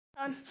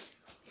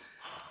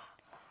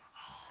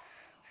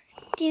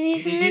Do you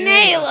need some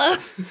inhaler?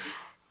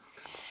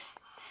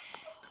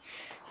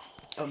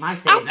 Oh, my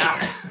saying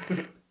that.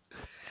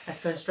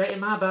 Let's go straight in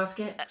my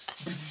basket.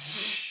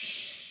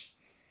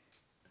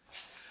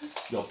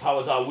 Your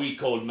powers are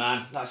weak, old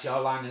man. That's your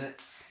line, isn't it?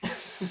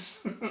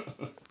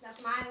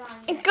 That's my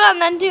line. Go on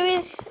then, do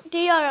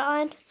your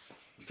line.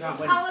 You can't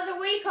win. Powers are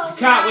weak, old You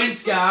can't man. win,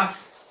 Scar.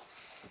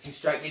 You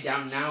strike me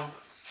down now.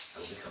 I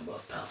will become more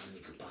powerful than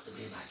you could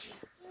possibly imagine.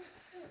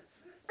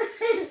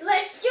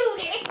 Let's do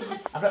this.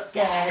 I'm not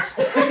scared.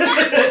 I'm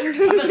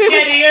not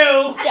scared of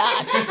you.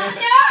 Dad.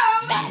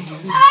 No.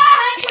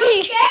 I'm so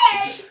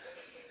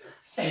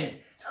scared.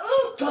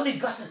 Got these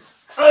glasses.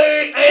 I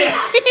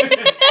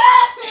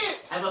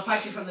will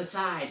fight you from the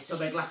side so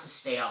my glasses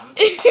stay on.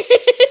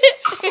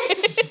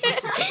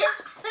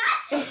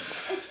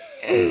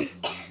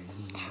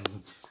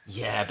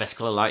 Yeah, best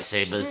colour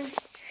lightsabers.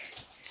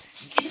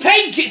 It's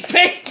pink! It's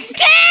pink!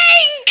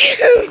 Pink!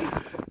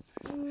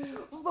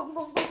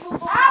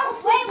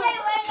 Oh,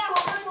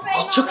 wait.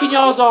 She's chucking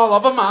yours all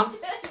over, man.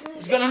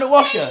 He's got on a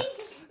washer.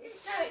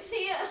 No, it's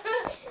here.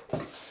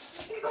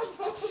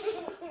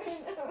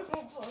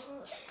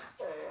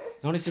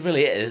 No need to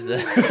really hit it, is there?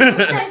 It's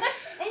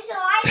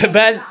a light.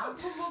 Ben,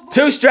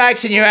 2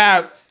 strikes and you're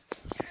out.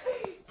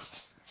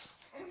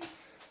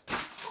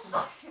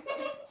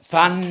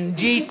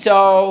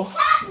 Fangito.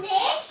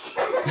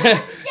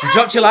 You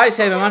dropped your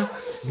lightsaber, man.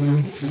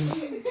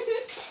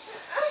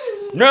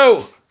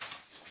 No!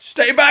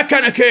 Stay back,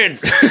 Anakin!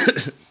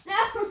 No.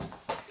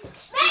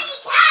 Man, you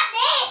can't,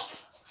 Nick.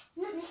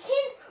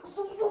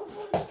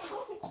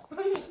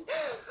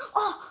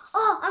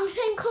 Oh, I'm the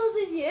same colours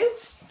as you.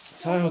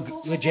 So,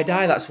 you're a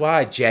Jedi, that's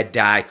why.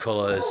 Jedi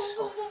colours.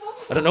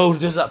 I don't know who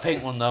does that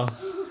pink one, though.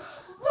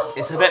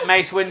 It's a bit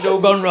Mace Windu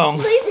gone wrong.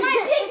 Leave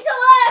my pink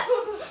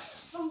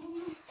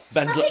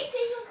alone.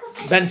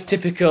 Ben's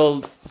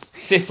typical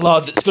Sith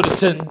Lord that's going to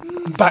turn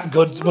back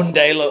good one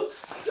day, look.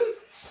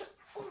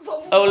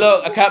 Oh,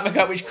 look, I can't make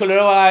out which colour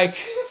I like.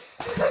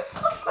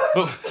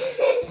 But,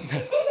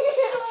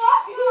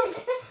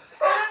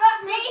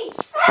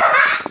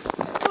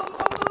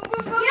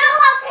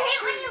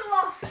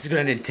 this is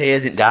going to end in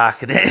tears, isn't it,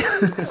 dark, isn't it?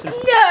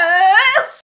 No!